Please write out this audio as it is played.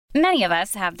Many of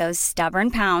us have those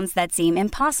stubborn pounds that seem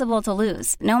impossible to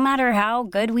lose, no matter how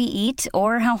good we eat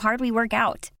or how hard we work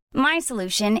out. My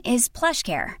solution is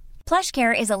PlushCare.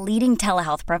 PlushCare is a leading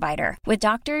telehealth provider with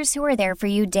doctors who are there for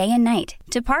you day and night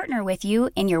to partner with you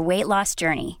in your weight loss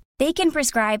journey. They can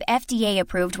prescribe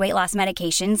FDA-approved weight loss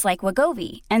medications like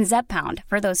Wegovy and Zepbound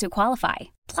for those who qualify.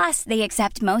 Plus, they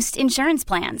accept most insurance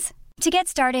plans. To get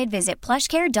started, visit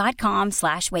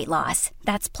plushcare.com/weightloss.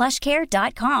 That's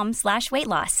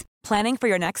plushcare.com/weightloss. Planning for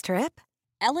your next trip?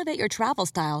 Elevate your travel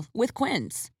style with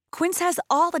Quince. Quince has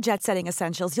all the jet-setting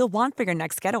essentials you'll want for your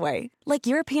next getaway, like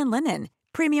European linen,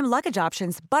 premium luggage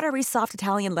options, buttery soft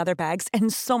Italian leather bags,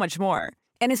 and so much more.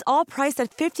 And is all priced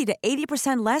at 50 to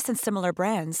 80% less than similar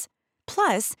brands.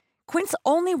 Plus, Quince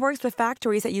only works with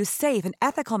factories that use safe and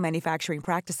ethical manufacturing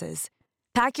practices.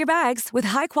 Pack your bags with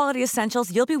high-quality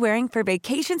essentials you'll be wearing for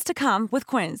vacations to come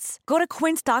with Quince. Go to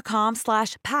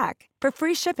quince.com/pack for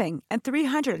free shipping and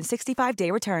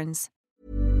 365-day returns.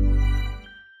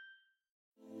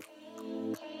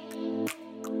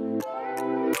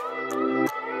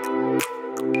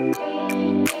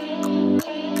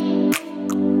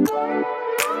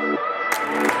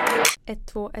 Ett,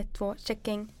 två,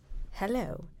 checking.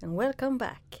 Hello and welcome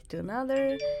back to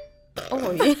another...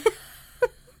 Oj.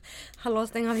 Hallå,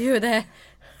 stäng av ljudet.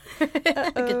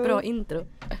 Vilket bra intro.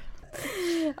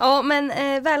 Ja, men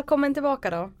välkommen tillbaka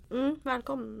då.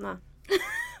 Välkomna.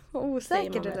 Vad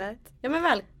osäker du lät. Ja, men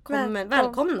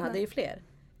välkomna, det är ju fler.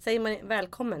 Säger man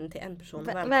välkommen till en person.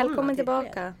 Välkommen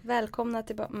tillbaka. Välkomna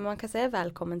tillbaka. Man kan säga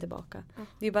välkommen tillbaka.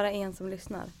 Det är ju bara en som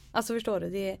lyssnar. Alltså förstår du?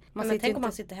 Det är, tänk om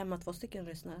man sitter hemma 2 stycken och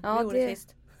lyssnar. Ja, det är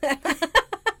trist.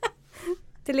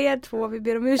 Till er 2, vi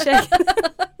ber om ursäkt.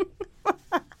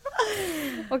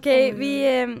 Okej,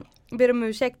 vi ber om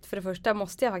ursäkt för det första,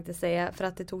 måste jag faktiskt säga, för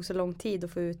att det tog så lång tid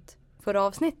att få ut förra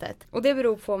avsnittet. Och det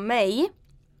beror på mig.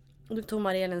 Och du tog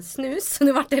Marielle en snus, så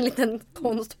det vart en liten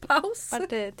konstpaus. Vart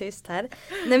det tyst här.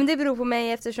 Nej, men det beror på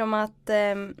mig eftersom att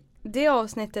det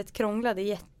avsnittet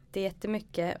krånglade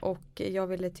jättemycket och jag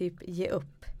ville typ ge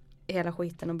upp hela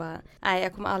skiten och bara, nej,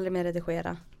 jag kommer aldrig mer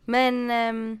redigera. Men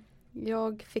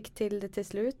jag fick till det till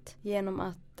slut genom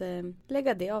att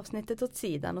lägga det avsnittet åt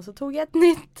sidan och så tog jag ett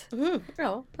nytt.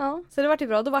 Ja, så det var ju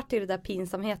bra. Då var det ju det där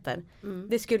pinsamheter.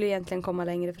 Det skulle egentligen komma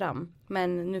längre fram.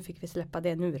 Men nu fick vi släppa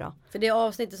det nu då. För det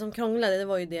avsnittet som krånglade, det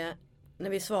var ju det när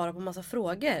vi svarade på massa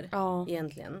frågor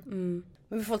egentligen.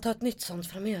 Men vi får ta ett nytt sånt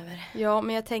framöver. Ja,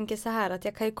 men jag tänker så här att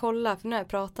jag kan ju kolla, för nu har jag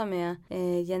pratat med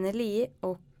Jenny Lee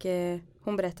och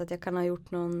hon berättade att jag kan ha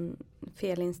gjort någon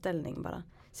felinställning bara.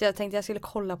 Så jag tänkte jag skulle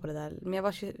kolla på det där. Men jag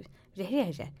var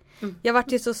jag var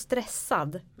ju så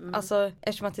stressad. Alltså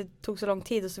eftersom att det tog så lång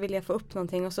tid och så ville jag få upp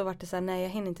någonting. Och så var det så här, nej, jag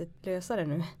hinner inte lösa det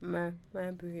nu.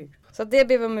 Så det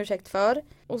ber vi om ursäkt för.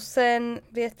 Och sen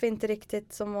vet vi inte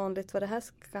riktigt som vanligt vad det här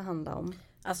ska handla om.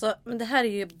 Alltså, men det här är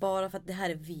ju bara för att det här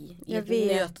är vi i ett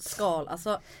nötskal.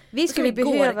 Alltså, vi skulle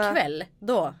behöva... Igår kväll,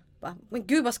 då... Men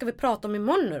gud, vad ska vi prata om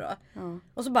imorgon nu då? Ja.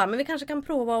 Och så bara, men vi kanske kan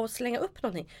prova att slänga upp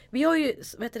någonting. Vi har ju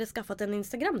skaffat en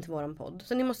Instagram till våran podd.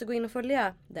 Så ni måste gå in och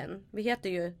följa den. Vi heter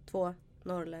ju 2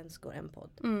 norrländskor en podd.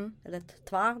 Eller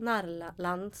 2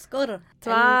 narrlandskor. 2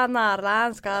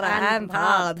 narrlandskor en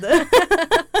podd.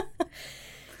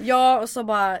 Ja, och så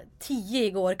bara 10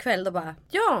 igår kväll då bara,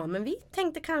 ja, men vi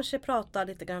tänkte kanske prata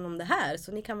lite grann om det här.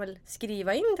 Så ni kan väl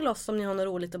skriva in till oss om ni har något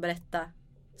roligt att berätta.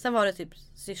 Sen var det typ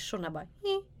syrsorna bara...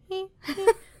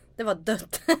 Det var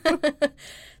dött.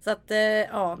 Så att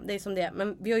ja, det är som det.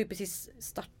 Men vi har ju precis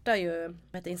startat ju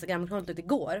Instagram-kontot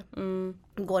igår.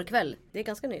 Igår kväll. Det är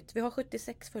ganska nytt. Vi har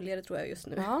 76 följare tror jag just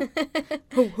nu. Ja.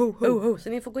 Så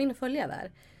ni får gå in och följa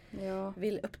där. Ja.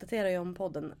 Vi uppdaterar ju om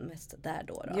podden mest där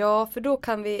då. Ja, för då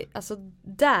kan vi alltså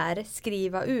där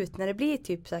skriva ut när det blir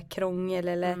typ så här krångel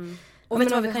eller... Och vet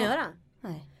du vad vi kan göra?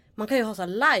 Nej. Man kan ju ha så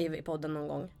här live i podden någon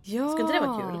gång. Ja. Ska inte det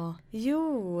vara kul?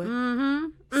 Jo.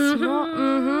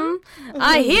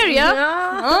 I hear you.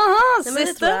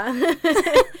 Sister.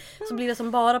 Så blir det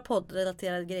som bara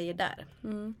poddrelaterade grejer där.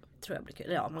 Tror jag blir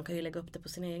kul. Ja, man kan ju lägga upp det på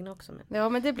sina egna också. Men... Ja,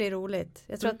 men det blir roligt.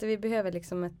 Jag tror att vi behöver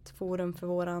liksom ett forum för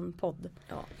våran podd.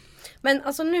 Ja. Men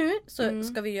alltså nu så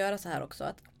ska vi göra så här också.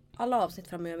 Att alla avsnitt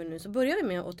framöver nu så börjar vi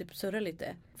med att typ surra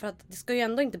lite. För att det ska ju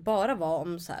ändå inte bara vara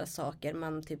om så här saker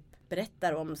man typ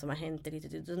berättar om som har hänt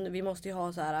lite. Vi måste ju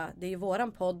ha så här, det är ju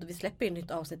våran podd, vi släpper ju ett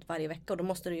nytt avsnitt varje vecka och då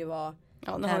måste det ju vara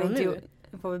här och nu.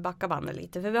 Nu får vi backa bandet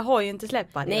lite, för vi har ju inte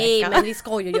släppt varje vecka. Nej, men vi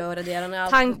ska ju göra det.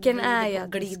 Tanken är ju att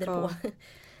glider på.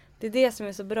 Det är det som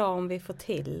är så bra om vi får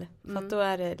till. För att då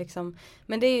är det liksom,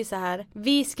 men det är ju så här,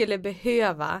 vi skulle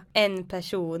behöva en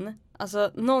person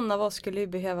Alltså någon av oss skulle ju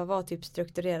behöva vara typ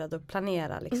strukturerad och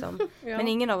planera liksom. Ja. Men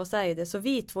ingen av oss är ju det. Så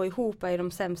vi två ihop är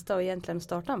de sämsta och egentligen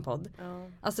starta en podd. Ja.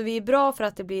 Alltså vi är bra för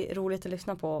att det blir roligt att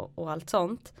lyssna på och allt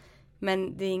sånt.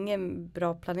 Men det är ingen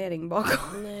bra planering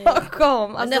bakom. Nej.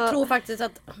 Bakom. Men Alltså, jag tror faktiskt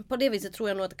att på det viset tror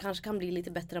jag nog att det kanske kan bli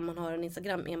lite bättre om man har en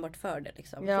Instagram enbart för det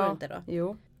liksom. Tror du inte då?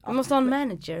 Jo. Vi måste ha en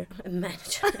manager. En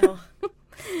manager, ja.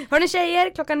 Hörni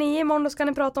tjejer, 9:00 imorgon då ska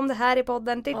ni prata om det här i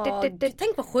podden.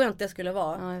 Tänk vad skönt det skulle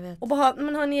vara. Ja, jag vet. Och bara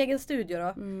ha en egen studio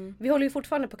då. Vi håller ju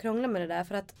fortfarande på att krångla med det där.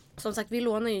 För att som sagt vi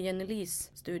lånar ju Jenny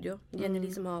Lis studio. Jenny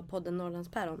Lis som har podden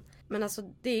Norrlandspäron. Men alltså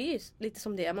det är ju lite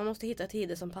som det. Man måste hitta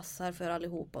tider som passar för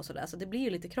allihopa och sådär. Så det blir ju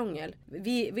lite krångel.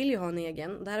 Vi vill ju ha en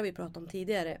egen. Det här har vi pratat om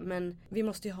tidigare. Men vi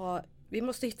måste ju ha...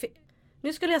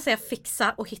 Nu skulle jag säga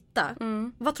fixa och hitta.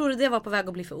 Vad tror du det var på väg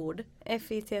att bli för ord?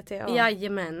 FITTA.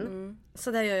 Jajamän.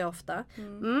 Så det gör jag ofta.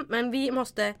 Men vi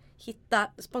måste hitta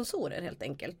sponsorer helt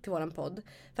enkelt till våran podd.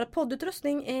 För att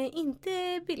poddutrustning är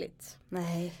inte billigt.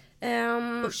 Nej.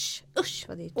 Usch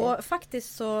vad dyrt det är. Och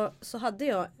faktiskt så hade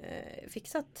jag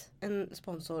fixat en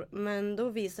sponsor. Men då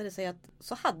visade det sig att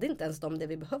så hade inte ens de det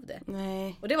vi behövde.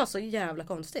 Nej. Och det var så jävla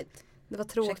konstigt. Det var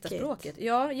Ursäkta tråkigt. språket.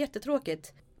 Ja,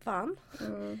 jättetråkigt. Fan.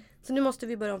 Så nu måste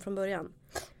vi börja om från början.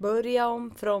 Börja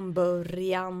om från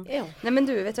början. Ja. Nej men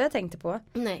du, vet du vad jag tänkte på?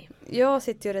 Nej. Jag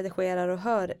sitter och redigerar och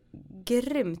hör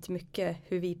grymt mycket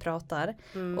hur vi pratar.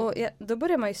 Och då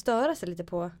börjar man ju störa sig lite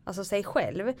på alltså sig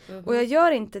själv. Och jag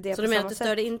gör inte det Så på du menar samma att du sätt.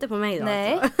 stör dig inte på mig då?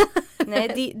 Nej. Alltså?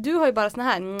 Nej, du har ju bara såna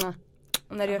här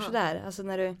när du gör sådär. Alltså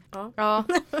när du... Ja.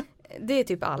 Det är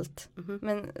typ allt.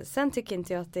 Men sen tycker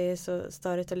inte jag att det är så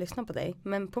störigt att lyssna på dig.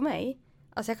 Men på mig,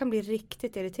 alltså jag kan bli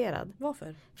riktigt irriterad.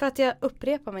 Varför? För att jag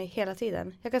upprepar mig hela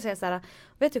tiden. Jag kan säga så här: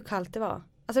 vet du hur kallt det var?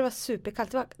 Alltså det var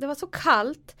superkallt. Det var så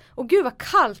kallt. Och gud vad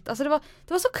kallt. Alltså det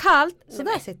var så kallt. Så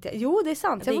där sitter jag. Jo, det är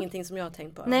sant. Det är ingenting som jag har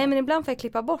tänkt på. Nej, men ibland får jag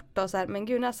klippa bort då så här. Men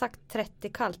gud, när jag har sagt 30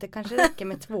 kallt, det kanske räcker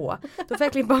med 2. Då får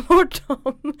jag klippa bort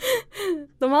dem.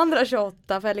 De andra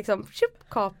 28 får jag liksom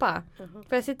kapa.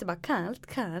 För jag sitter bara kallt.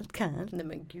 Nej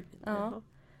men gud. Ja.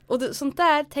 Och sånt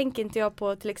där tänker inte jag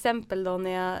på till exempel då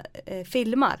när jag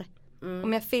filmar.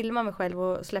 Om jag filmar mig själv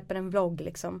och släpper en vlogg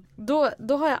liksom.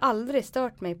 Då har jag aldrig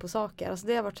stört mig på saker. Alltså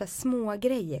det har varit så här små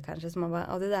grejer kanske. Som man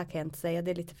bara, det där kan jag inte säga.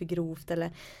 Det är lite för grovt.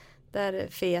 Eller där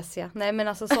fes jag. Nej men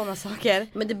alltså sådana saker.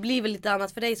 Men det blir väl lite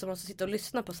annat för dig som måste sitta och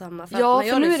lyssna på samma. För Ja, att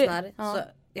när för jag nu är det- lyssnar så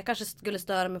jag kanske skulle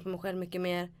störa mig på mig själv mycket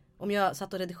mer. Om jag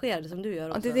satt och redigerade som du gör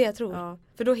också. Ja, det är det jag tror. Ja.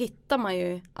 För då hittar man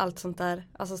ju allt sånt där.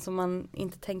 Alltså som man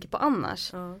inte tänker på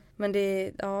annars. Ja. Men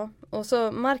det, ja. Och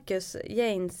så Marcus,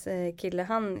 Janes kille,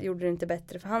 han gjorde det inte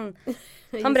bättre. För han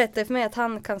berättade för mig att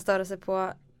han kan störa sig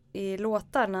på i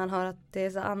låtar när han hör att det är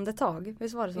så andetag.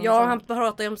 Visst var det så? Ja, han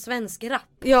pratade ju om svensk rap.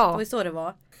 Ja. Det var så det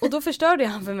var. Och då förstörde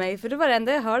han för mig. För det var det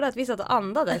enda jag hörde, att vi satt och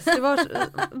andades. Det var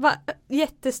bara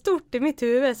jättestort i mitt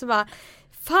huvud. Så bara,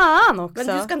 fan också.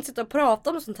 Men du ska inte sitta och prata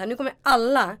om sånt här. Nu kommer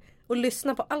alla och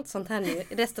lyssna på allt sånt här nu i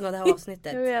resten av det här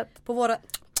avsnittet. Jag vet. På våra,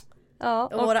 Ja,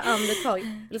 och våra andetag.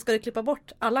 Eller ska du klippa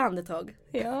bort alla andetag?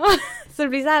 ja. Så det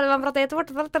blir så här, man pratar jättefort.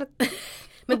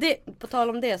 Men det, på tal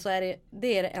om det så är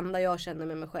det är det enda jag känner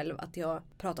med mig själv. Att jag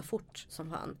pratar fort som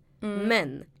fan.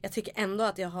 Men jag tycker ändå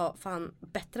att jag har fan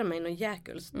bättre mig något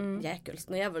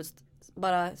jäkulst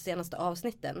bara senaste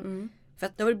avsnitten. För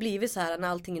att det har blivit så här när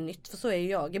allting är nytt. För så är ju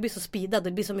jag. Jag blir så speedad.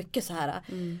 Det blir så mycket så här.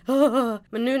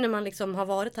 Men nu när man liksom har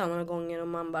varit här några gånger och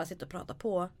man bara sitter och pratar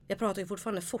på. Jag pratar ju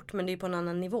fortfarande fort, men det är på en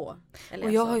annan nivå. Eller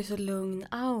Och jag alltså. har ju så lugn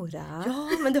aura. Ja,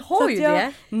 men det har ju jag...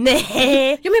 det.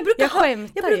 Nej! Ja, men jag brukar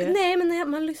skämtar ju. Nej, men när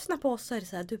man lyssnar på oss så är det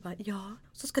så här. Du bara, ja.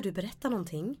 Så ska du berätta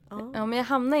någonting. Ja, men jag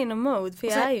hamnar i någon mode. För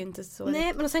Och jag sen- är ju inte så.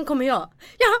 Nej, men sen kommer jag.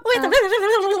 Ja, och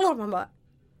vänta. Man bara,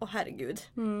 åh herregud.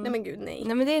 Nej men gud, nej.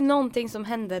 Nej, men det är någonting som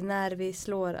händer när vi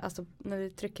slår. Alltså när vi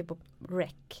trycker på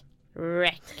rec.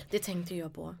 Det tänkte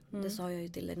jag på. Det sa jag ju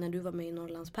till dig när du var med i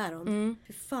Norrlandspäron.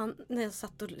 För fan, när jag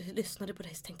satt och lyssnade på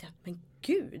dig så tänkte jag, men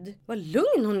gud, vad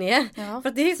lugn hon är. Ja. För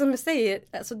att det är som jag säger,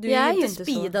 alltså, du Jag är är ju ju inte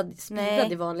inte så. speedad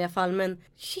Nej. i vanliga fall. Men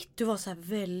shit, du var så här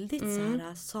väldigt så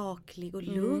här saklig och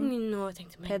lugn. Och jag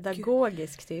tänkte, men gud,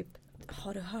 Pedagogisk typ.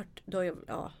 har du hört?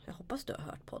 Jag hoppas du har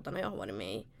hört poddarna jag har varit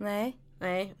med i. Nej.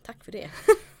 Nej, tack för det.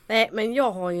 Nej, men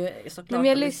jag har ju såklart Nej, men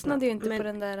jag lyssnat. lyssnade ju inte Men på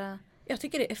den där. jag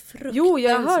tycker det är fruktansvärt. Jo,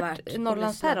 jag har hört att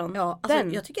Norrlandspäron. lyssna. Ja, alltså,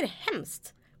 Den. jag tycker det är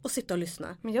hemskt att sitta och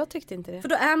lyssna. Men jag tyckte inte det. För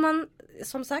då är man,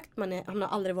 som sagt, han har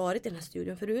aldrig varit i den här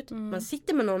studion förut. Man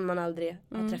sitter med någon man aldrig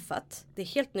har träffat. Det är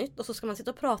helt nytt. Och så ska man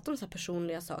sitta och prata om så här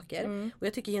personliga saker. Och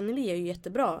jag tycker Jenny Lee är ju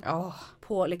jättebra Ja.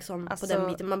 på, liksom, Alltså- på den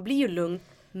biten. Man blir ju lugn.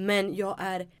 Men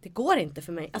det går inte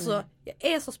för mig. Alltså, jag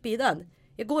är så speedad.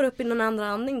 Jag går upp i någon andra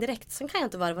andning direkt. Sen kan jag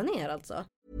inte varva ner alltså.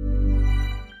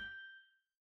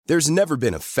 There's never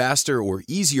been a faster or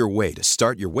easier way to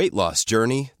start your weight loss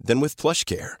journey than with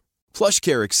PlushCare.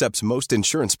 PlushCare accepts most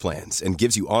insurance plans and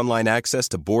gives you online access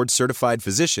to board-certified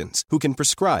physicians who can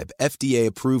prescribe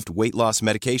FDA-approved weight loss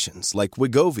medications like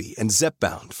Wegovy and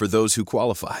Zepbound for those who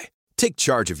qualify. Take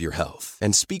charge of your health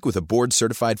and speak with a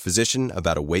board-certified physician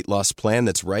about a weight loss plan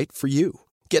that's right for you.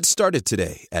 Get started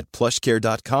today at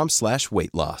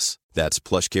plushcare.com/weightloss. That's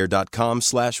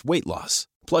plushcare.com/weightloss.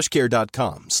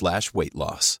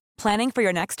 plushcare.com/weightloss. Planning for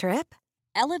your next trip?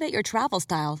 Elevate your travel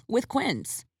style with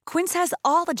Quince. Quince has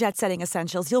all the jet-setting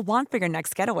essentials you'll want for your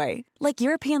next getaway, like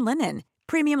European linen,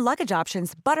 premium luggage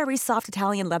options, buttery soft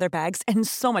Italian leather bags, and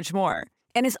so much more.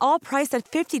 And is all priced at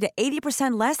 50 to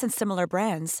 80% less than similar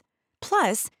brands.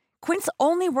 Plus, Quince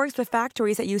only works with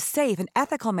factories that use safe and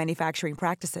ethical manufacturing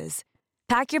practices.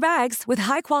 Pack your bags with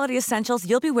high-quality essentials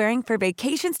you'll be wearing for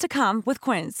vacations to come with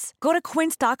Quince. Go to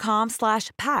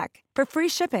quince.com/pack for free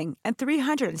shipping and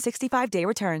 365-day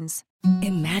returns.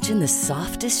 Imagine the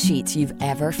softest sheets you've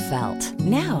ever felt.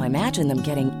 Now imagine them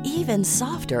getting even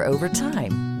softer over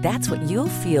time. That's what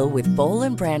you'll feel with Boll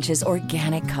 & Branch's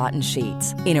organic cotton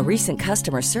sheets. In a recent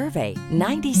customer survey,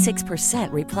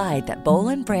 96% replied that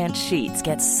Boll & Branch sheets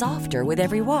get softer with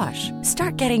every wash.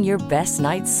 Start getting your best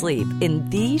night's sleep in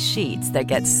these sheets that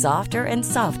get softer and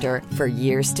softer for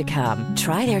years to come.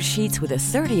 Try their sheets with a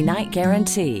 30-night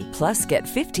guarantee. Plus, get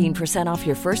 15% off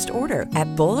your first order at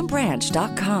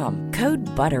bollandbranch.com.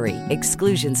 Code BUTTERY.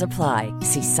 Exclusions apply.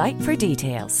 See site for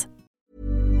details.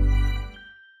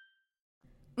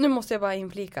 Nu måste jag bara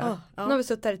inflika. Nu har vi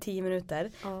suttit här i 10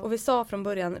 minuter. Och vi sa från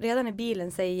början, redan i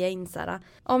bilen säger jag in så här.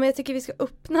 Ja, men jag tycker vi ska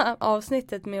öppna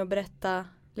avsnittet med att berätta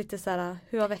lite så här,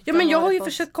 hur har veckan. Ja, men jag har ju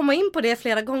försökt komma in på det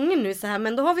flera gånger nu så här,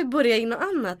 men då har vi börjat in något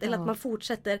annat. Eller att man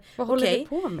fortsätter. Vad håller du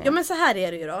på med? Ja, men så här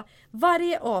är det ju då.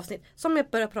 Varje avsnitt, som jag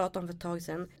började prata om för ett tag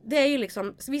sedan, det är ju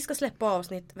liksom, vi ska släppa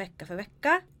avsnitt vecka för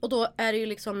vecka. Och då är det ju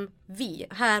liksom vi,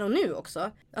 här och nu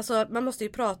också. Alltså man måste ju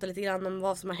prata lite grann om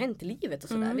vad som har hänt i livet och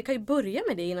sådär. Vi kan ju börja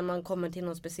med det innan man kommer till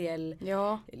någon speciell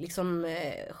liksom,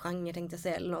 genre tänkte jag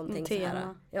säga, eller någonting så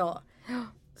här. Ja.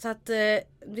 Så att,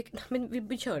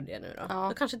 vi kör det nu då. Ja.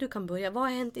 Då kanske du kan börja. Vad har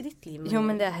hänt i ditt liv? Jo,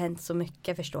 men det har hänt så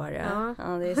mycket, förstår du. Ja,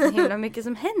 det är så himla mycket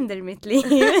som händer i mitt liv.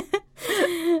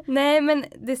 Nej, men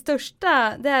det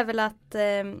största, det är väl att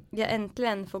jag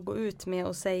äntligen får gå ut med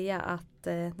och säga att,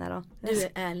 nej då. Du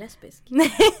är lesbisk.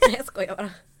 Nej, jag skojar bara.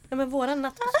 Ja, men våran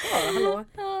nattskara, hallå.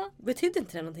 Betyder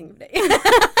inte det någonting för dig?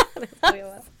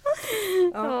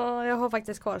 Ja, jag har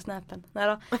faktiskt kvar snappen. Nej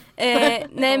då.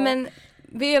 Nej, men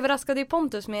vi överraskade ju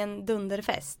Pontus med en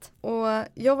dunderfest. Och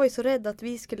jag var ju så rädd att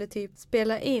vi skulle typ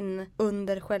spela in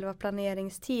under själva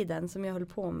planeringstiden som jag höll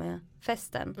på med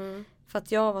festen. För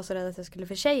att jag var så rädd att jag skulle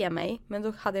försäga mig. Men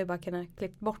då hade jag bara kunnat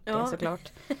klippa bort det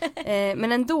såklart.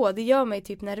 Men ändå, det gör mig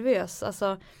typ nervös.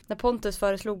 Alltså när Pontus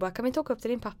föreslog bara, kan vi inte åka upp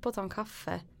till din pappa och ta en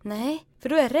kaffe? Nej, för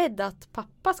då är jag rädd att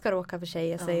pappa ska råka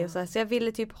försäga sig. Och så jag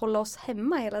ville typ hålla oss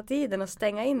hemma hela tiden och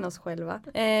stänga in oss själva.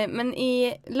 Men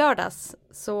i lördags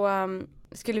så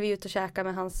skulle vi ut och käka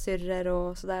med hans syrror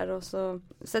och sådär. Och så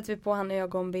sätter vi på han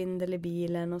ögonbindel i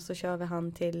bilen och så kör vi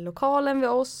han till lokalen vid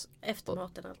oss. Efter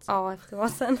maten alltså. Ja, efter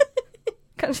maten.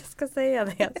 Kanske ska säga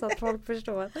det så att folk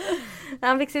förstår.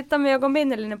 Han fick sitta med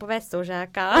ögonbindel inne på väst och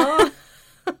käka.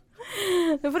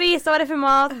 Nu får du gissa vad det är för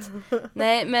mat.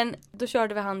 Nej, men då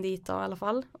körde vi han dit då, i alla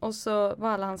fall. Och så var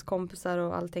alla hans kompisar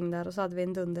och allting där. Och så hade vi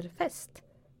en dunderfest.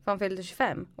 För han fyllde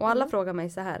 25. Och alla frågade mig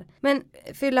så här. Men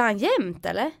fyller han jämt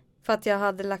eller? För att jag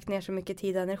hade lagt ner så mycket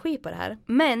tid och energi på det här.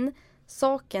 Men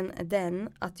saken är den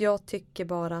att jag tycker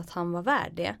bara att han var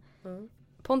värd det.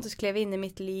 Pontus klev in i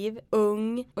mitt liv,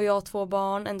 ung, och jag har 2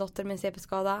 barn, en dotter med en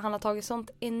CP-skada. Han har tagit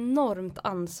sånt enormt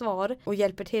ansvar och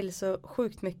hjälper till så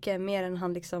sjukt mycket, mer än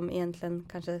han liksom egentligen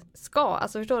kanske ska.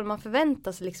 Alltså förstår du, man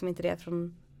förväntar sig liksom inte det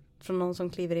från någon som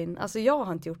kliver in. Alltså jag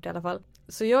har inte gjort det i alla fall.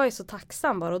 Så jag är så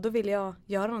tacksam bara, och då vill jag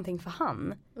göra någonting för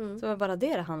han. Så det var bara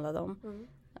det handlade om.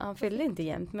 Han fyllde inte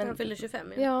jämt. Men han fyllde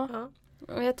 25, ja.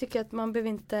 Och jag tycker att man behöver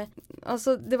inte.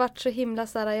 Alltså det var så himla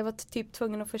så här. Jag var typ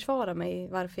tvungen att försvara mig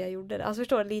varför jag gjorde det. Alltså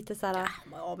förstår du, lite så här.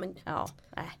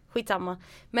 Skitsamma.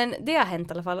 Men det har hänt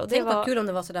i alla fall. Och tänk det var vad kul om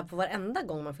det var sådär på varenda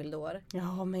gång man fyllde år.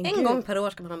 Ja, men en gång per år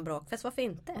ska man ha en brakfest, varför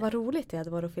inte? Vad roligt det hade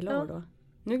varit att fylla år då.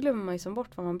 Nu glömmer man ju som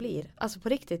bort vad man blir. Alltså på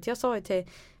riktigt. Jag sa ju till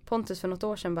Pontus för något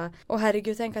år sedan bara, åh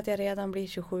herregud, tänk att jag redan blir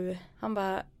 27. Han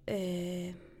bara,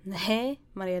 nej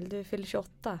Marielle, du fyller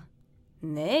 28.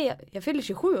 Nej, jag fyller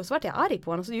 27 och så vart jag arg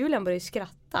på honom. Och så Julian började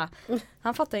skratta.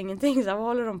 Han fattar ingenting. Så vad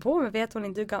håller de på med? Vet hon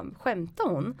inte? Skämtar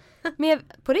hon? Men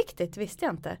på riktigt visste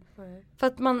jag inte. För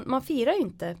att man firar ju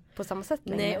inte på samma sätt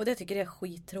längre. Nej, och det tycker jag är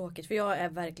skittråkigt. För jag är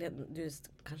verkligen, du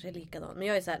kanske är likadan. Men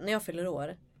jag är så här, när jag fyller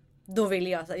år, Då vill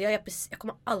jag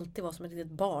kommer alltid vara som ett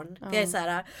litet barn. Jag är så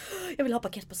här, jag vill ha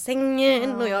paket på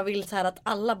sängen och jag vill så här att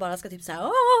alla bara ska typ så här,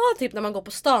 typ när man går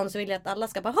på stan så vill jag att alla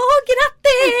ska bara,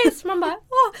 grattis! Man bara,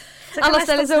 alla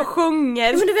ställer sig och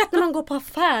sjunger. Men du vet när man går på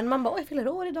affären, man bara, jag fyller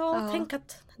år idag. Tänk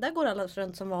att där går alla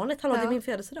runt som vanligt. Hallå, det är min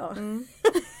födelsedag.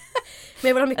 Men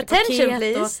jag vill ha mycket attention,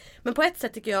 paket. Men på ett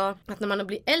sätt tycker jag att när man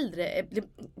blir äldre,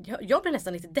 jag blir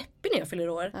nästan lite deppig när jag fyller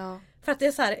år. För att det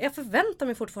är så här, jag förväntar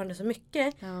mig fortfarande så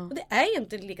mycket. Och det är ju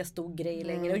inte en lika stor grej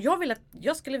längre. Och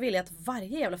jag skulle vilja att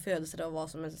varje jävla födelsedag var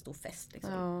som en stor fest.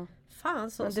 Liksom.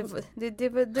 Fan, så,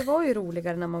 det var ju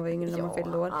roligare när man var yngre, när man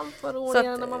fyllde år. Allt var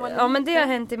roligare när man var liten. Ja, men det har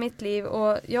hänt i mitt liv.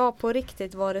 Och jag på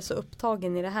riktigt varit så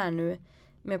upptagen i det här nu.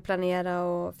 Med att planera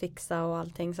och fixa och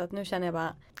allting. Så att nu känner jag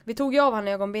bara, vi tog ju av han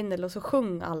ögonbindel och så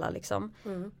sjöng alla liksom.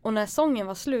 Och när sången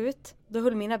var slut, då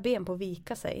höll mina ben på att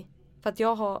vika sig. För att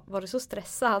jag har varit så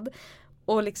stressad.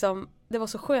 Och liksom, det var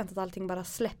så skönt att allting bara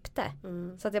släppte.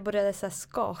 Så att jag började så här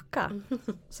skaka.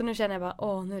 Så nu känner jag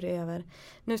bara, nu är det över.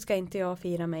 Nu ska inte jag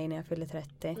fira mig när jag fyller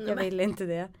 30. Jag vill inte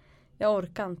det. Jag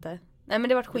orkar inte. Nej, men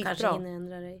det var skitbra. Du kanske hinner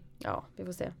ändra dig. Ja, vi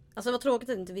får se. Alltså det var tråkigt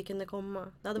att inte vi kunde komma.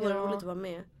 Det hade varit roligt att vara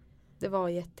med. Det var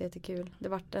jättekul. Det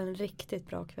var en riktigt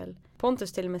bra kväll.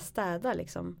 Pontus till och med städa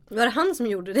liksom. Var det han som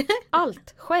gjorde det?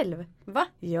 Allt, själv. Va?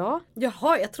 Ja.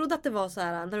 Jaha, jag trodde att det var så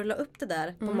här när du la upp det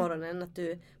där på morgonen att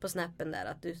du på snappen där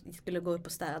att du skulle gå upp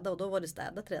och städa och då var det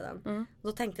städat redan.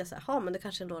 Då tänkte jag så här, men det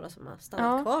kanske är några som har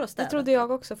stannat kvar och städat. Det trodde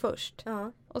jag också först.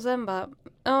 Ja. Och sen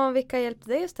bara, vilka hjälpte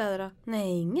dig att städa då?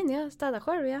 Nej, ingen, jag städar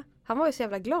själv. Ja. Han var ju så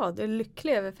jävla glad och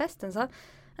lycklig över festen så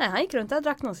han gick runt och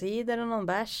drack någon cider och någon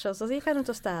bärs och så gick han runt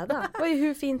och städa. Det var ju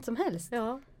hur fint som helst.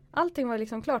 Ja. Allting var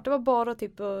liksom klart. Det var bara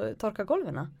typ att torka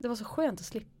golven. Det var så skönt att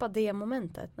slippa det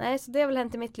momentet. Nej, så det har väl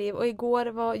hänt i mitt liv. Och igår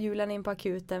var Julian in på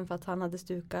akuten för att han hade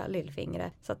stukat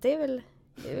lillfingret. Så att det är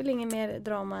väl inget mer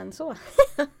drama än så.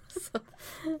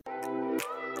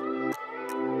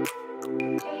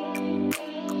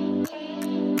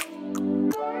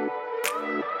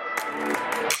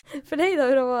 För dig då,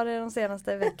 hur har det varit de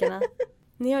senaste veckorna?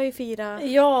 Ni har ju firat.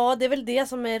 Ja, det är väl det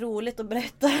som är roligt att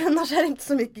berätta. Annars är det inte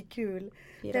så mycket kul.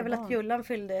 Det är väl att Jullan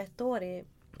fyllde 1 år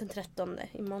den 13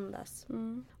 i måndags.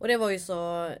 Och det var ju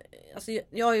så, alltså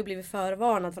jag har ju blivit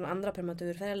förvarnad från andra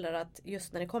prematurföräldrar att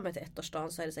just när det kommer till 1-årsdagen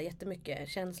så är det så jättemycket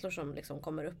känslor som liksom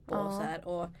kommer upp och så här.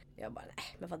 Och jag bara,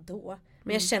 nej men vadå?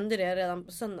 Men jag kände det redan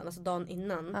på söndagen, alltså dagen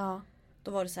innan.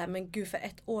 Då var det så här, men gud för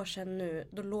 1 år sedan nu,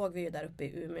 då låg vi ju där uppe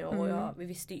i Umeå och vi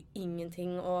visste ju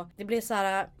ingenting. Och det blev så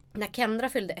här, när Kendra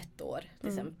fyllde 1 år till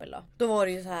exempel då var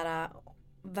det ju så här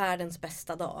världens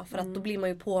bästa dag. För att då blir man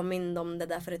ju påmind om det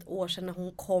där för 1 år sedan när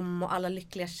hon kom och alla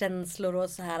lyckliga känslor och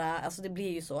så här. Alltså det blir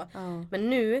ju så. Men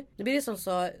nu, det blir det som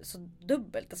så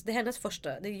dubbelt. Alltså det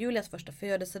är det är Julias första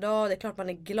födelsedag. Det är klart man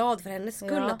är glad för hennes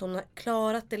skull att hon har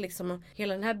klarat det liksom,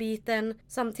 hela den här biten.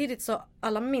 Samtidigt så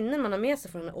alla minnen man har med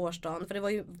sig från den här årsdagen, för det var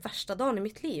ju värsta dagen i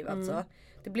mitt liv alltså.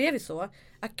 Det blev ju så.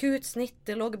 Akut snitt,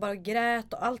 det låg bara och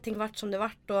grät och allting vart som det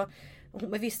vart och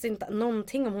hon visste inte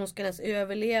någonting om hon skulle ens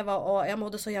överleva och jag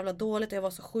mådde så jävla dåligt och jag var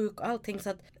så sjuk och allting så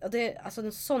att det är alltså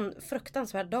en sån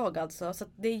fruktansvärd dag alltså, så att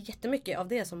det är jättemycket av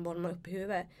det som bolmar upp i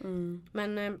huvudet.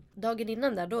 Men dagen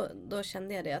innan där då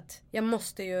kände jag det att jag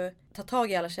måste ju ta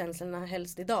tag i alla känslorna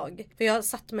helst idag. För jag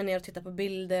satt mig ner och tittade på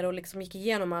bilder och liksom gick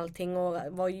igenom allting och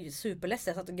var ju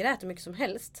superledsen. Jag satt och grät hur mycket som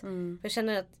helst. För jag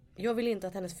känner att jag vill inte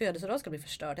att hennes födelsedag ska bli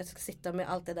förstörd. Jag ska sitta med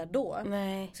allt det där då.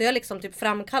 Nej. Så jag liksom typ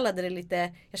framkallade det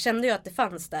lite. Jag kände ju att det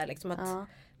fanns där liksom att,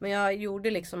 men jag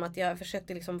gjorde liksom att jag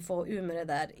försökte liksom få ur med det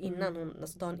där innan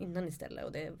alltså dagen innan istället.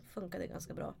 Och det funkade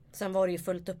ganska bra. Sen var det ju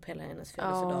fullt upp hela hennes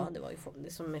födelsedag. Det var ju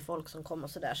liksom med folk som kom och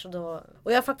sådär.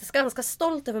 Och jag är faktiskt ganska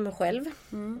stolt över mig själv.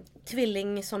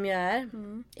 Tvilling som jag är.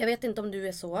 Jag vet inte om du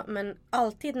är så. Men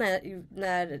alltid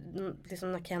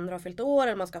när Kendra har fyllt år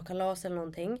eller man ska ha kalas eller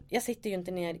någonting. Jag sitter ju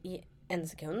inte ner i 1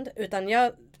 sekund. Utan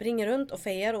jag springer runt och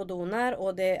fejar och donar.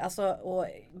 Och det alltså, och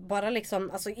bara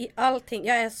liksom, alltså i allting.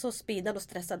 Jag är så speedad och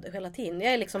stressad hela tiden.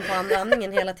 Jag är liksom på andra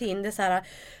andningen hela tiden. Det är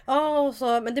så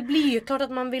här, men det blir ju klart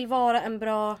att man vill vara en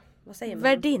bra, vad säger man?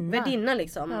 Värdinna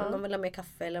liksom. De vill ha med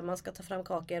kaffe eller man ska ta fram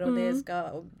kakor och det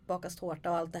ska bakas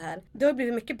tårta och allt det här. Det har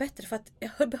blivit mycket bättre för att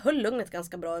jag behöll lugnet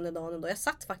ganska bra under dagen ändå. Jag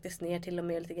satt faktiskt ner till och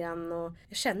med lite grann och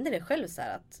jag kände det själv så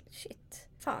här att shit,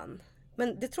 fan.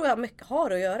 Men det tror jag mycket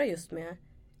har att göra just med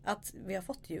att vi har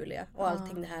fått Julia och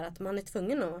allting det här. Att man är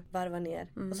tvungen att varva ner.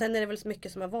 Och sen är det väl så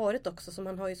mycket som har varit också. Så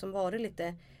man har ju som varit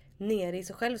lite nere i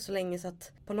sig själv så länge så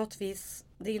att på något vis,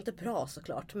 det är ju inte bra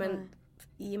såklart. Men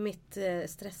i mitt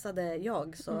stressade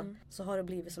jag så har det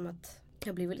blivit som att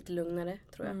Jag blir väl lite lugnare,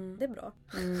 tror jag. Det är bra.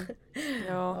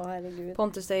 Ja. Herregud.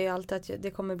 Pontus säger ju alltid att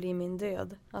det kommer bli min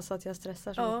död. Alltså att jag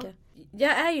stressar så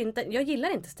mycket. Jag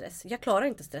gillar inte stress. Jag klarar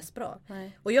inte stress bra.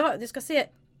 Nej. Och du ska se,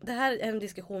 det här är en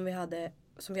diskussion vi hade,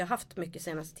 som vi har haft mycket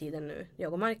senaste tiden nu,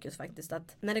 jag och Marcus faktiskt,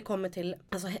 att när det kommer till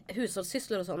alltså,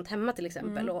 hushållssysslor och sånt hemma till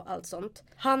exempel och allt sånt.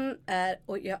 Han är,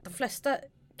 och de flesta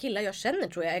killar jag känner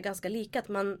tror jag är ganska lika, att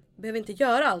man behöver inte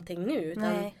göra allting nu,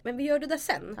 utan, men vi gör det där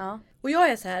sen. Ja. Och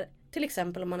jag är så här, till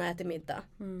exempel om man äter middag.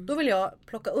 Då vill jag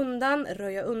plocka undan,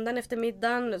 röja undan efter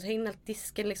middagen, ta in allt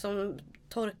disken, liksom,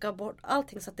 torka bort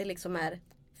allting så att det liksom är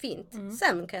fint.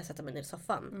 Sen kan jag sätta mig ner i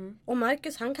soffan. Och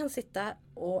Marcus, han kan sitta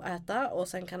och äta och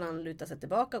sen kan han luta sig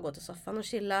tillbaka och gå till soffan och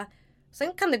chilla.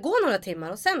 Sen kan det gå några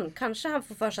timmar och sen kanske han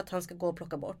får för sig att han ska gå och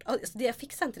plocka bort. Alltså, jag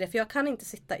fixar inte det, för jag kan inte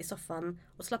sitta i soffan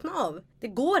och slappna av. Det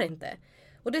går inte.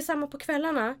 Och det är samma på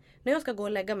kvällarna. När jag ska gå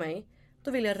och lägga mig,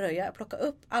 då vill jag röja, plocka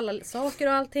upp alla saker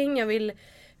och allting.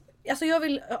 Jag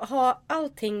vill ha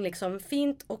allting liksom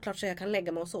fint och klart så jag kan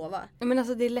lägga mig och sova. Men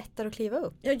alltså det är lättare att kliva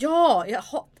upp.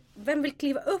 Vem vill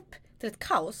kliva upp till ett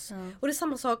kaos? Och det är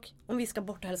samma sak om vi ska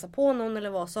bort och hälsa på någon eller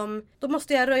vad som. Då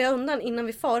måste jag röja undan innan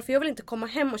vi far. För jag vill inte komma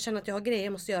hem och känna att jag har grejer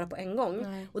jag måste göra på en gång.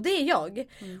 Nej. Och det är jag.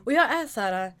 Och jag är så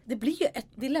här, det blir ju ett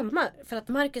dilemma. För att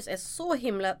Marcus är så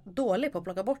himla dålig på att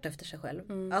plocka bort efter sig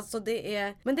själv. Alltså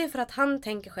men det är för att han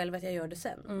tänker själv att jag gör det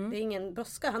sen. Det är ingen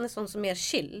brådska. Han är sån som är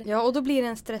chill. Ja, och då blir det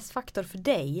en stressfaktor för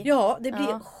dig. Ja, det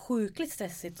blir sjukligt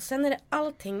stressigt. Och sen är det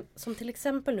allting som till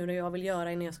exempel nu när jag vill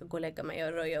göra innan jag ska gå och lägga mig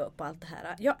och röja upp och allt det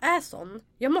här. Jag är sån.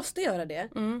 Jag måste göra det.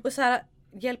 Och så här,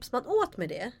 hjälps man åt med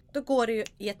det, då går det ju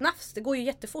i ett nafs. Det går ju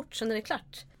jättefort, sen är det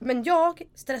klart. Men jag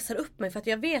stressar upp mig för att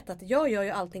jag vet att jag gör ju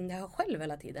allting det här själv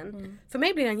hela tiden. För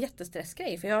mig blir det en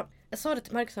jättestressgrej. För jag sa det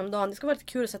till Marcus om dagen, det ska vara lite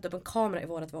kul att sätta upp en kamera i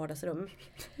vårt vardagsrum.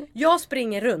 Jag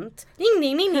springer runt,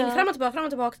 ning, fram och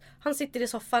tillbaka. Han sitter i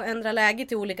soffan, ändrar läge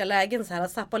till olika lägen så här,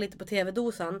 zappar lite på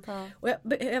tv-dosan. Och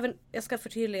jag ska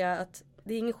förtydliga att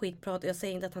det är ingen skitprat, jag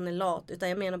säger inte att han är lat, utan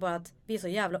jag menar bara att vi är så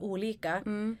jävla olika.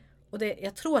 Och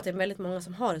jag tror att det är väldigt många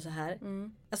som har det så här.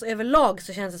 Alltså överlag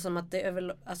så känns det som att det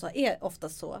är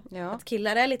oftast så. Ja. Att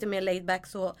killar är lite mer laid back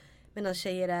så, medan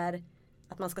tjejer är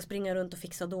att man ska springa runt och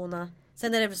fixa och dona.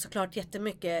 Sen är det väl såklart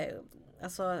jättemycket,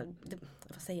 alltså,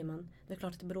 vad säger man? Det är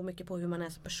klart att det beror mycket på hur man är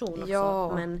som person också.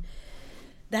 Ja. Men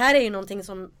det här är ju någonting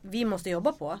som vi måste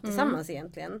jobba på tillsammans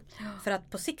egentligen. För att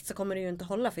på sikt så kommer det ju inte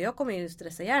hålla. För jag kommer ju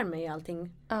stressa ihjäl mig i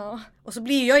allting. Och så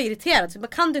blir jag irriterad. Så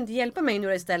kan du inte hjälpa mig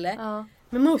nu istället?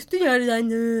 Men måste göra det där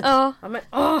nu. Ja men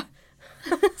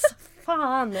så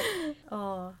fan.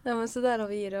 Ja men så där har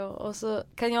vi det. Och så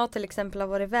kan jag till exempel ha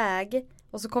varit iväg.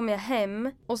 Och så kommer jag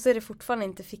hem. Och så är det fortfarande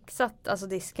inte fixat. Alltså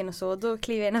disken och så. Då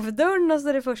kliver jag innanför dörren. Och så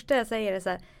är det första jag säger är så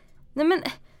här. Nej men,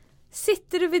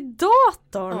 sitter du vid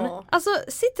datorn? Alltså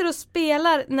sitter du och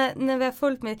spelar när vi har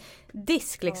fullt med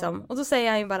disk liksom. Och då säger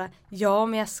han ju bara, ja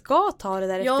men jag ska ta det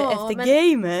där efter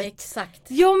gamet. Exakt.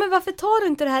 Ja men varför tar du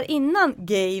inte det här innan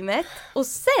gamet? Och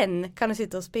sen kan du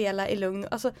sitta och spela i lugn.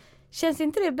 Alltså känns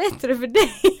inte det bättre för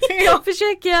dig?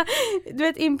 Försöker jag, du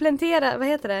vet, implementera, vad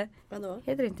heter det? Vadå?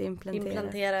 Heter det inte implementera?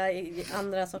 Implantera i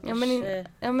andra sorters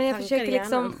men jag försöker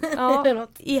liksom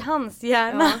i hans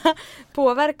hjärna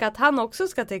påverka att han också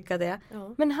ska tycka det.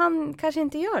 Ja. Men han kanske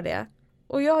inte gör det.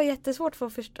 Och jag har jättesvårt för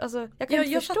att förstå. Alltså,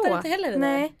 jag fattar inte heller det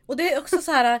där. Och det är också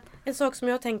så här en sak som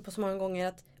jag har tänkt på så många gånger,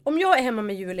 att om jag är hemma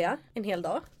med Julia en hel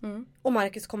dag och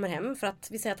Marcus kommer hem, för att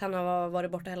vi säger att han har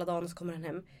varit borta hela dagen och så kommer han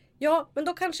hem. Ja, men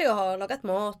då kanske jag har lagat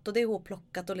mat och det är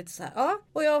ihopplockat och lite så här. Ja,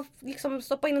 och jag liksom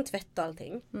stoppar in en tvätt och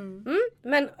allting.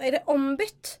 Men är det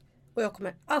ombytt och jag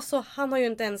kommer, alltså han har ju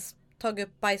inte ens tagit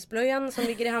upp bajsblöjan som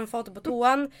ligger i handfatet på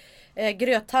toan.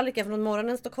 Gröttallriken från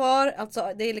morgonen står kvar.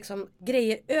 Alltså det är liksom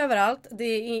grejer överallt.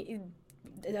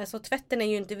 Alltså tvätten är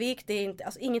ju inte vikt, det är inte,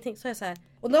 alltså ingenting, så är så här.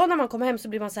 Och då när man kommer hem så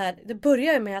blir man så här, det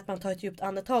börjar ju med att man tar ett djupt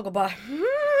andetag och bara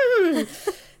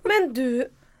men du.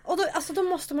 Och då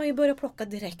måste man ju börja plocka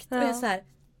direkt. Och jag är så här,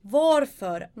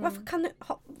 varför?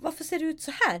 Varför ser det ut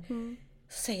så här?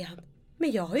 Så säger han,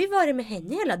 men jag har ju varit med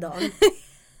henne hela dagen.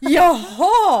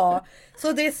 Jaha!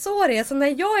 Så det är så det är. Så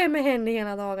när jag är med henne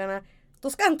hela dagarna, då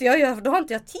ska inte jag göra, för då har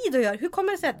inte jag tid att göra. Hur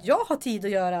kommer det sig att jag har tid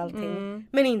att göra allting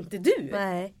men inte du?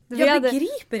 Nej. Jag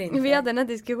begriper inte. Vi hade den här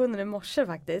diskussionen i morse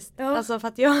faktiskt. Ja. Alltså för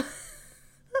att jag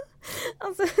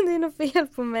alltså det är nog fel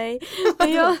på mig.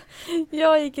 Men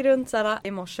jag gick runt så här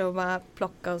i morse och bara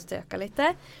plocka och stöka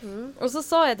lite. Och så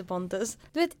sa jag till Pontus,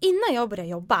 du vet, innan jag börjar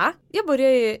jobba, jag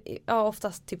börjar ju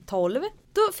oftast typ 12.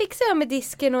 då fixar jag med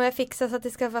disken och jag fixar så att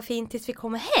det ska vara fint tills vi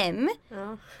kommer hem.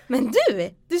 Ja. Men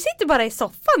du sitter bara i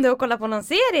soffan och kollar på någon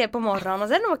serie på morgonen och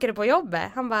sen åker du på jobbet.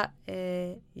 Han bara,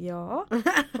 ja,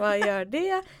 vad gör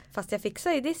det? Fast jag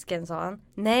fixar ju disken, sa han.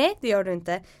 Nej, det gör du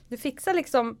inte. Du fixar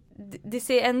liksom, det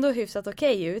ser ändå hyfsat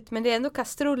okej ut, men det är ändå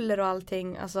kastruller och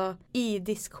allting alltså i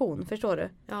diskhon, förstår du?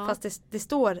 Ja. Fast det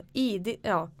står i,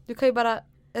 du kan ju bara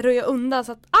röja undan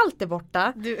så att allt är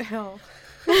borta. Ja.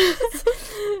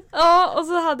 Ja, och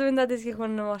så hade vi den där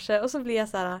diskussionen i morse och så blir jag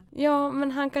så här: ja,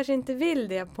 men han kanske inte vill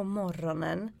det på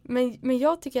morgonen. Men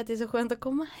jag tycker att det är så skönt att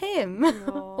komma hem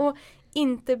och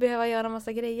inte behöva göra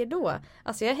massa grejer då.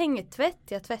 Alltså jag hänger tvätt,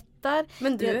 jag tvättar.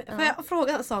 Men du, får jag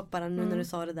fråga en sak bara nu när du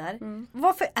sa det där?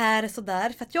 Varför är det så där?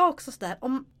 För att jag också så där,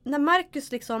 när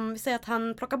Marcus liksom, vi säger att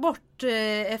han plockar bort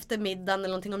efter middagen eller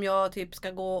någonting, om jag typ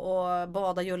ska gå och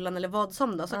bada Jullan eller vad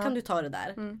som då, så kan du ta det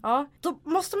där. Ja, då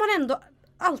måste man ändå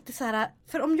alltid så här,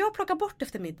 för om jag plockar bort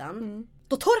efter middagen,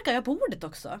 då torkar jag bordet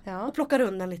också och plockar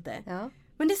undan lite. Ja.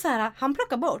 Men det är så här, han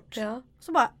plockar bort. Ja.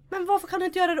 Så bara, men varför kan du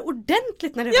inte göra det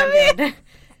ordentligt när du väl gör det?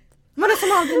 Man är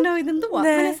som aldrig nöjd ändå.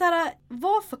 Nej. Men det är så här,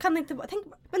 varför kan det inte bara...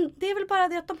 Men det är väl bara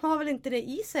det att de har väl inte det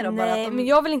i sig då? Nej, bara att de... men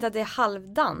jag vill inte att det är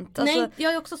halvdant. Alltså... Nej,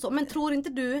 jag är också så. Men tror inte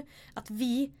du att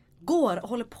vi går och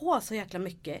håller på så jäkla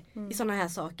mycket i såna här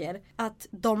saker, att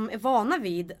de är vana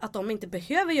vid att de inte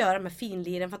behöver göra med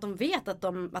finliren för att de vet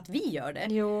att vi gör det.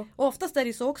 Jo. Och oftast är det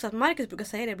ju så också att Marcus brukar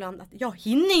säga det ibland, att jag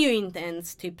hinner ju inte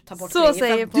ens typ ta bort Så grejer,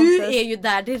 säger för att Pontus. du är ju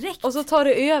där direkt. Och så tar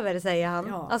det över, säger han.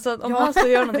 Ja. Alltså om han ska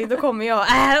göra någonting, då kommer jag.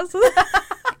 Så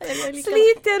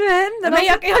sliter du händerna. Men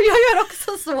jag gör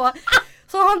också så.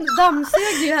 Så han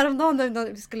dammsög ju häromdagen när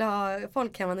vi skulle ha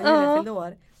folk hemma när Julia fyllde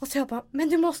år. Och så jag bara, men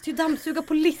du måste ju dammsuga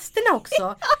på listerna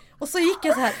också. Och så gick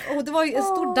jag så här, och det var ju en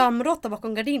stor dammråtta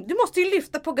bakom gardinen. Du måste ju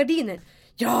lyfta på gardinen.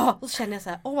 Ja, och så känner jag så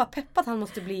här, vad peppad han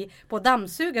måste bli på att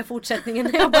dammsuga i fortsättningen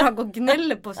när jag bara går och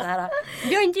gnäller på så här.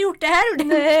 Jag har inte gjort det här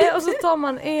ordentligt. Nej, och så tar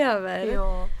man över.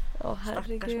 Ja.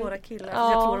 Herregud. Stackars våra killar.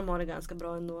 Ja. Jag tror de har det ganska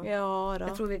bra ändå. Ja då.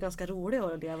 Jag tror vi är ganska roliga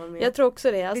att leva med. Jag tror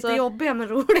också det. Alltså, lite jobbiga men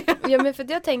roliga. ja, men för att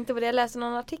jag tänkte på det. Jag läste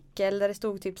någon artikel där det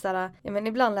stod typ såhär. Ja, men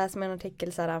ibland läser man en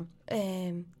artikel såhär.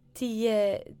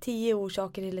 10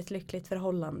 orsaker till ett lyckligt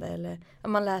förhållande. Eller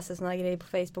man läser såna grejer på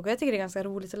Facebook. Och jag tycker det är ganska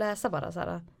roligt att läsa bara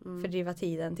såhär. Fördriva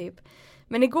tiden typ.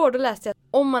 Men igår då läste jag att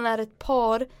om man är ett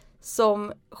par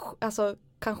som alltså,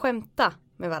 kan skämta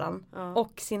med varann.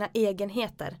 Och sina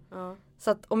egenheter.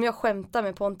 Så att om jag skämtar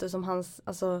med Pontus om hans,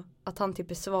 alltså att han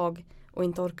typ är svag och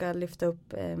inte orkar lyfta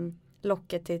upp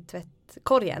locket till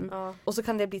tvättkorgen. Och så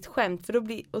kan det bli ett skämt, för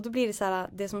då blir det så här,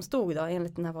 det som stod då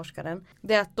enligt den här forskaren,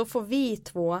 det är att då får vi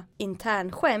 2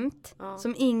 internskämt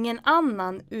som ingen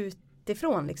annan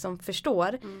utifrån liksom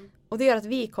förstår. Och det gör att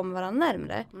vi kommer varandra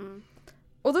närmare.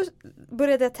 Och då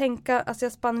började jag tänka, alltså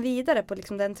jag spann vidare på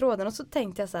liksom den tråden och så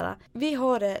tänkte jag så här, vi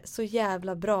har det så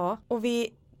jävla bra och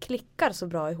vi klickar så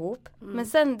bra ihop. Men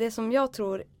sen det som jag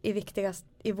tror är viktigast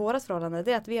i vårat förhållande,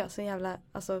 det är att vi har så jävla,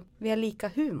 alltså vi har lika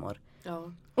humor.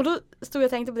 Ja. Och då stod jag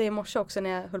och tänkte på det i morse också när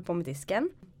jag höll på med disken.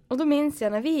 Och då minns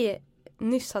jag när vi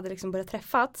nyss hade liksom börjat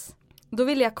träffats, då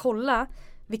ville jag kolla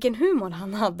vilken humor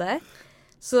han hade.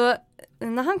 Så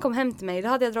när han kom hem till mig, då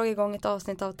hade jag dragit igång ett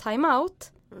avsnitt av Time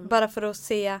Out. Bara för att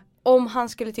se om han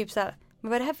skulle typ så här, men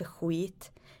vad är det här för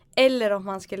skit? Eller om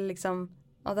han skulle liksom,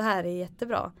 ja det här är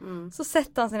jättebra. Så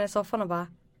sätter han sig ner i soffan och bara,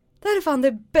 det här är fan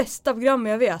det bästa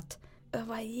programmet jag vet. Och jag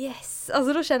bara yes.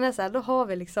 Alltså då känner jag så här, då har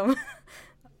vi liksom,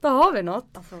 då har vi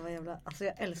något. Alltså vad jävla, alltså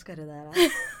jag älskar det där.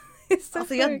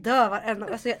 Alltså jag dör varenda,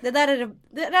 alltså det där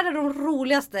är de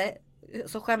roligaste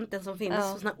så skämten som finns,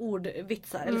 så såna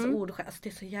ordvitsar eller så ordskämt. Alltså det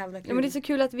är så jävla kul. Ja, men det är så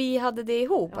kul att vi hade det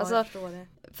ihop. Ja, alltså, jag förstår det.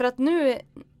 För att nu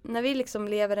när vi liksom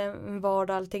lever en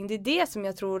vardag och allting, det är det som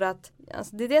jag tror att,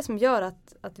 alltså det är det som gör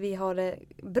att vi har det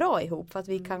bra ihop, för att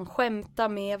vi kan skämta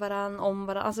med varandra, om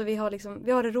varandra, alltså vi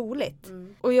har det roligt.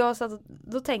 Och jag satt,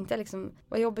 då tänkte jag liksom,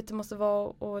 vad jobbigt det måste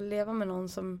vara att leva med någon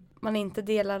som man inte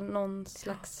delar någon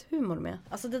slags humor med.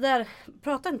 Alltså det där,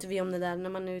 pratar inte vi om det där när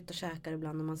man är ute och käkar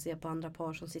ibland och man ser på andra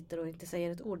par som sitter och inte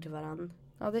säger ett ord till varandra?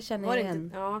 Ja, det känner jag igen.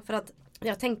 Inte, ja, för att jag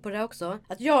har tänkt på det också.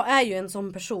 Att jag är ju en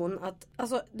sån person att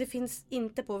alltså, det finns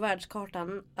inte på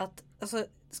världskartan att alltså,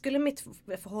 skulle mitt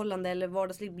förhållande eller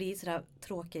vardagsliv bli sådär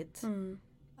tråkigt.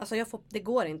 Alltså det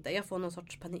går inte. Jag får någon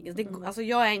sorts panik. Alltså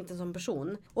jag är inte en sån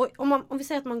person. Och om vi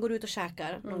säger att man går ut och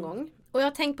käkar någon gång. Och jag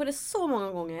har tänkt på det så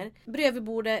många gånger.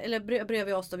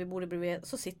 Bredvid oss då vi bor bredvid,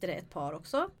 så sitter det ett par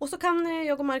också. Och så kan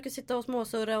jag och Marcus sitta och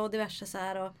småsurra och diverse så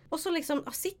här. Och så liksom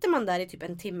sitter man där i typ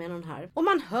 1 timme, 1,5. Och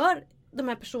man hör de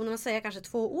här personerna säga kanske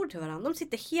 2 ord till varandra. De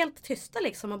sitter helt tysta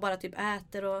liksom och bara typ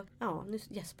äter och ja, nu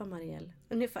gäspar Marielle.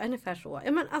 Ungefär så.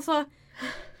 Ja men alltså,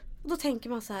 Och då tänker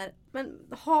man så här, men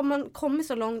har man kommit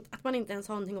så långt att man inte ens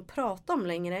har någonting att prata om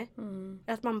längre?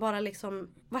 Att man bara liksom,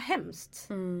 vad hemskt.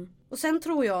 Och sen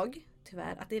tror jag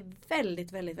tyvärr att det är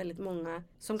väldigt, väldigt, väldigt många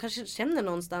som kanske känner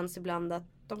någonstans ibland att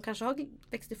de kanske har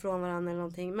växt ifrån varandra eller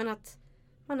någonting, men att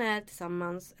man är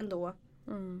tillsammans ändå.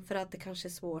 För att det kanske är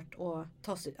svårt att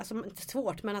ta sig, alltså inte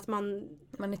svårt, men att man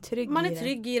är trygg man i är det.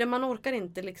 trygg i det, man orkar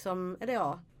inte liksom, eller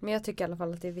ja. Men jag tycker i alla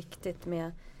fall att det är viktigt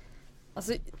med,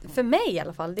 alltså för mig i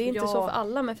alla fall, det är inte så för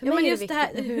alla, men för mig men är just det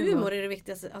det viktigt här, med humor är det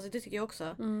viktigaste, alltså det tycker jag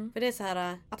också. För det är så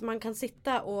här att man kan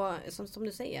sitta och, som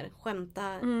du säger,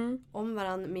 skämta om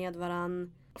varann, med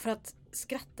varann. För att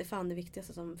skratt är fan det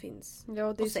viktigaste som finns.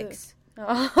 Ja, det är och sex.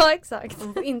 Ja, exakt.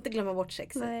 Man får inte glömma bort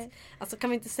sexet. Nej. Alltså kan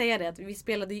vi inte säga det att vi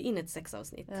spelade ju in ett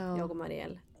sexavsnitt, jag och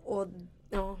Marielle. Och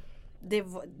ja, det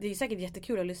är ju säkert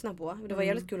jättekul att lyssna på. Det var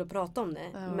jävligt kul att prata om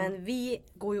det. Men vi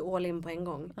går ju all in på en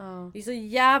gång. Vi är så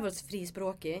jävligt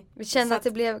frispråkiga. Vi kände att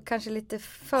det blev kanske lite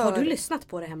för... Har du lyssnat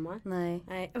på det hemma? Nej.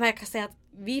 Men jag kan säga att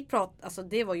vi pratar, alltså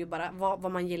det var ju bara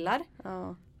vad man gillar.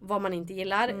 Vad man inte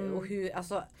gillar och hur,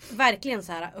 alltså verkligen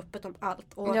så här öppet om allt.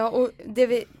 Och ja, och det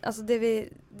vi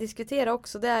diskuterar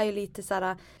också, det är ju lite så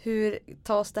här, hur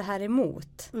tas det här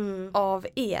emot av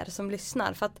er som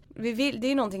lyssnar? För att det är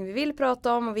ju någonting vi vill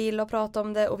prata om och vi gillar att prata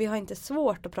om det och vi har inte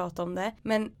svårt att prata om det.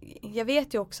 Men jag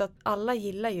vet ju också att alla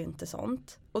gillar ju inte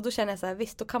sånt. Och då känner jag så här,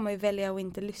 visst då kan man ju välja att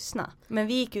inte lyssna. Men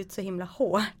vi gick ut så himla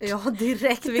hårt. Ja,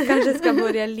 direkt. Så vi kanske ska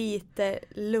börja lite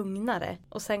lugnare.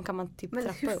 Och sen kan man typ men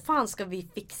trappa hur upp. fan ska vi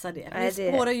fixa det? Nej,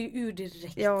 vi spårar ju ur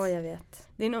direkt. Ja, jag vet.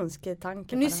 Det är en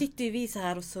önsketanke. Nu sitter ju vi så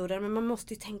här och surrar, men man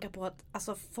måste ju tänka på att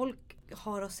alltså, folk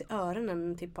har oss i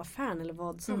öronen typ på affären eller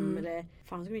vad som. Eller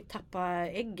fan ska vi tappa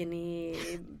äggen i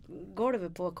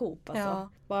golvet på Coop. Alltså. Ja.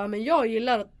 Bara, men jag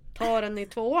gillar att ta den i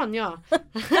tvåan, ja.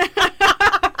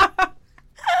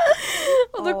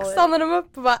 Och då stannar de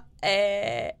upp och bara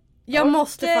jag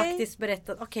måste faktiskt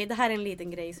berätta. Okej, det här är en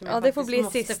liten grej som jag det får faktiskt bli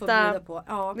måste sista, få bjuda på.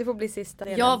 Ja. Det får bli sista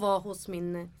delen. Jag var hos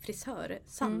min frisör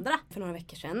Sandra för några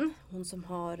veckor sedan. Hon som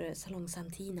har salong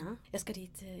Santina. Jag ska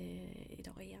dit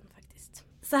idag igen faktiskt.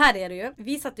 Så här är det ju.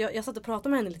 Jag satt och pratade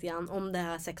med henne lite grann om det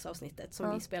här sexavsnittet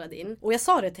som vi spelade in. Och jag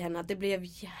sa det till henne att det blev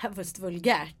jävligt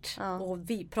vulgärt. Och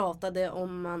vi pratade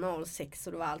om analsex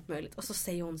och det var allt möjligt. Och så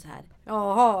säger hon så här.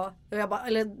 Jaha. Och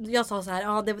jag sa så här.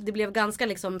 Ja, det blev ganska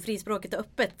liksom frispråkigt och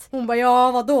öppet. Hon bara,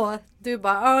 ja vadå? Du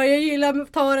bara, ja jag gillar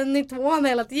att ta den i tvåan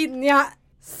hela tiden. Ja.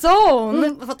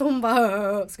 Sån! För att hon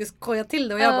bara skulle skoja till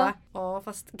det. Och jag bara, ja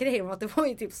fast grejen var att det var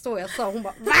ju typ så jag sa. Hon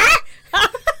bara, va?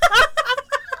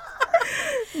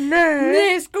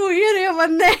 Nej, skojar du? Jag bara,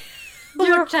 nej. Hon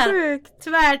var så här,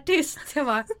 tvärtyst. Jag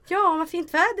bara, ja vad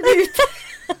fint väder ute.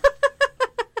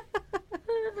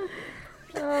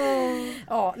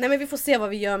 Ja, nej men vi får se vad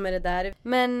vi gör med det där.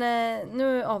 Men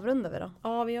nu avrundar vi då.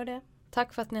 Ja, vi gör det.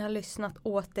 Tack för att ni har lyssnat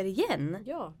återigen.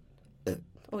 Ja.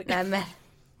 Oj. Nej men,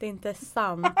 det är inte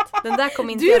sant. Den där kom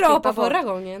inte du jag rapade klippa förra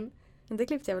bort. gången. Men det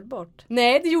klippte jag väl bort?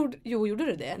 Nej, gjorde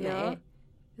du det? Ja. Nej.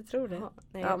 Jag tror det.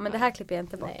 Nej, ja, men det här klipper jag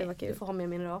inte bort. Nej, det var kul. du får ha med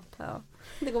min rap. Ja.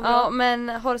 Det går bra. Ja, men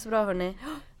ha det så bra hörni.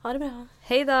 Ha det bra.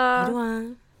 Hej då. Hej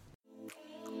då.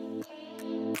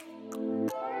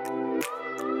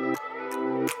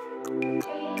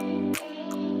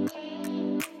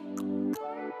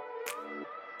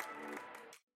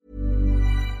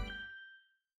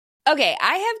 Okay,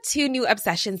 I have two new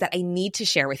obsessions that I need to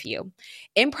share with you.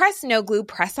 Impress No Glue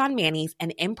Press-On Manis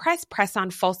and Impress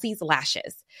Press-On Falsies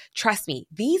Lashes. Trust me,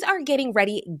 these are getting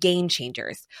ready game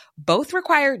changers. Both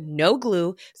require no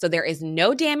glue, so there is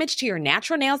no damage to your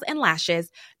natural nails and lashes,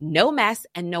 no mess,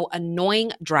 and no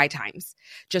annoying dry times.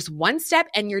 Just one step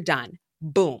and you're done.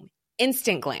 Boom.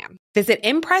 Instant glam. Visit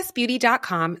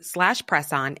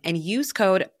impressbeauty.com/presson and use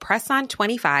code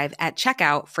PRESSON25 at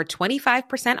checkout for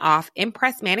 25% off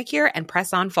Impress Manicure and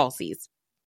Press-On Falsies.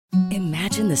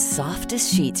 Imagine the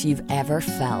softest sheets you've ever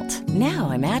felt.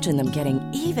 Now imagine them getting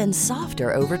even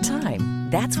softer over time.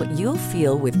 That's what you'll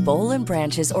feel with Boll &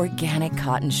 Branch's organic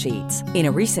cotton sheets. In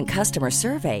a recent customer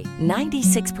survey,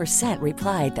 96%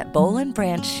 replied that Boll &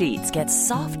 Branch sheets get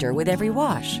softer with every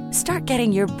wash. Start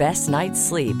getting your best night's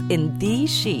sleep in these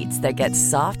sheets that get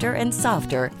softer and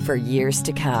softer for years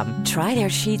to come. Try their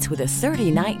sheets with a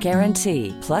 30-night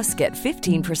guarantee. Plus, get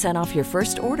 15% off your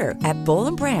first order at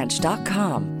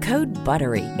bollandbranch.com. Code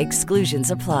BUTTERY. Exclusions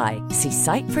apply. See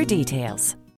site for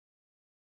details.